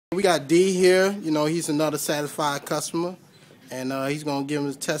We got D here. He's another satisfied customer, and he's gonna give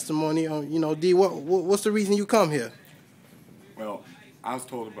his testimony on. D, what's the reason you come here? Well, I was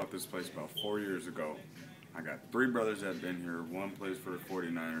told about this place about 4 years ago. I got 3 brothers that have been here. One plays for the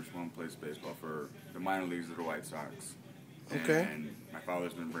 49ers, one plays baseball for the minor leagues of the White Sox. Okay. And my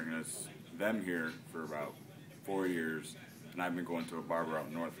father's been bringing them here for about 4 years, and I've been going to a barber up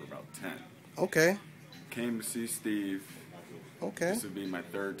north for about 10. Okay. Came to see Steve. Okay. This would be my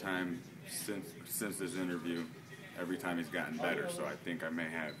 3rd time since this interview. Every time he's gotten better, so I think I may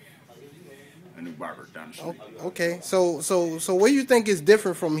have a new barber down the street. Okay. So what do you think is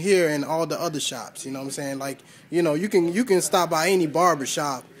different from here and all the other shops? You know what I'm saying? Like, you can stop by any barber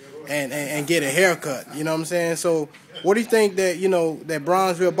shop and get a haircut. You know what I'm saying? So what do you think that that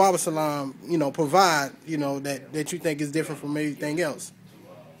Bronzeville Barber Salon provide that you think is different from everything else?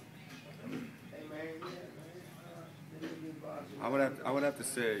 I would have to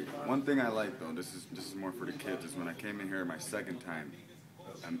say one thing I like though. This is more for the kids. Is when I came in here my 2nd time,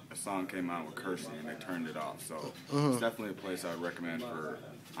 a song came out with cursing and they turned it off. So it's definitely a place I would recommend for.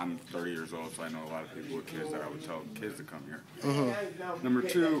 I'm 30 years old, so I know a lot of people with kids that I would tell kids to come here. Number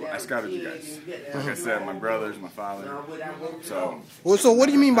 2, I scouted you guys. Like I said, my brothers, my father. So what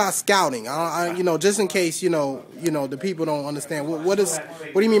do you mean by scouting? Just in case the people don't understand. What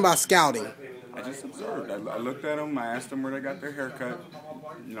do you mean by scouting? I just observed. I looked at them. I asked them where they got their haircut.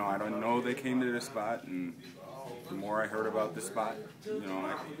 I don't know they came to this spot, and the more I heard about this spot,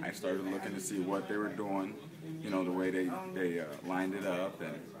 I started looking to see what they were doing. The way they lined it up,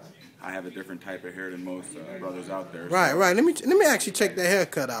 and I have a different type of hair than most brothers out there. Right. Let me actually check that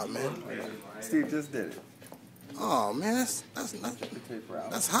haircut out, man. Steve just did it. Oh man,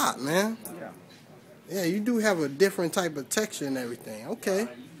 that's hot, man. Yeah, you do have a different type of texture and everything. Okay.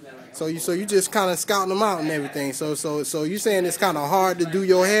 So you just kind of scouting them out and everything. So you saying it's kind of hard to do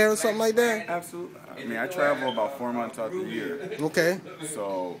your hair or something like that? Absolutely. I mean, I travel about 4 months out the year. Okay.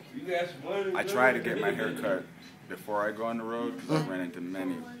 So I try to get my hair cut before I go on the road because I ran into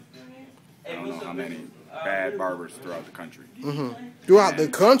I don't know how many bad barbers throughout the country. Throughout the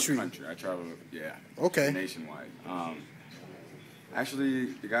country? I travel, yeah. Okay. Nationwide. Actually,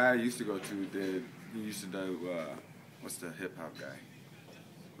 the guy I used to go to he used to do, what's the hip-hop guy?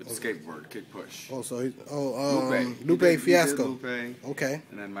 With the skateboard, kick push. Oh, so Lupe Fiasco. Lupe. Okay.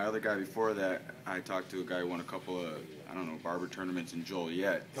 And then my other guy before that, I talked to a guy who won a couple of, barber tournaments in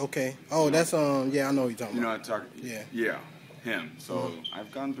Joliet. Okay. Oh, that's yeah, I know what you're talking about. Yeah, him. So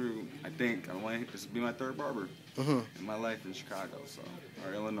I've gone through. I think this will be my 3rd barber in my life in Chicago,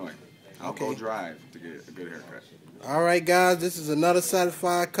 or Illinois. I'll go drive to get a good haircut. All right, guys. This is another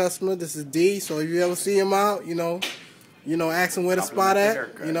satisfied customer. This is D. So if you ever see him out, ask him where the spot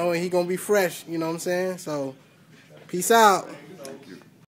at, and he gonna be fresh, you know what I'm saying? So, peace out.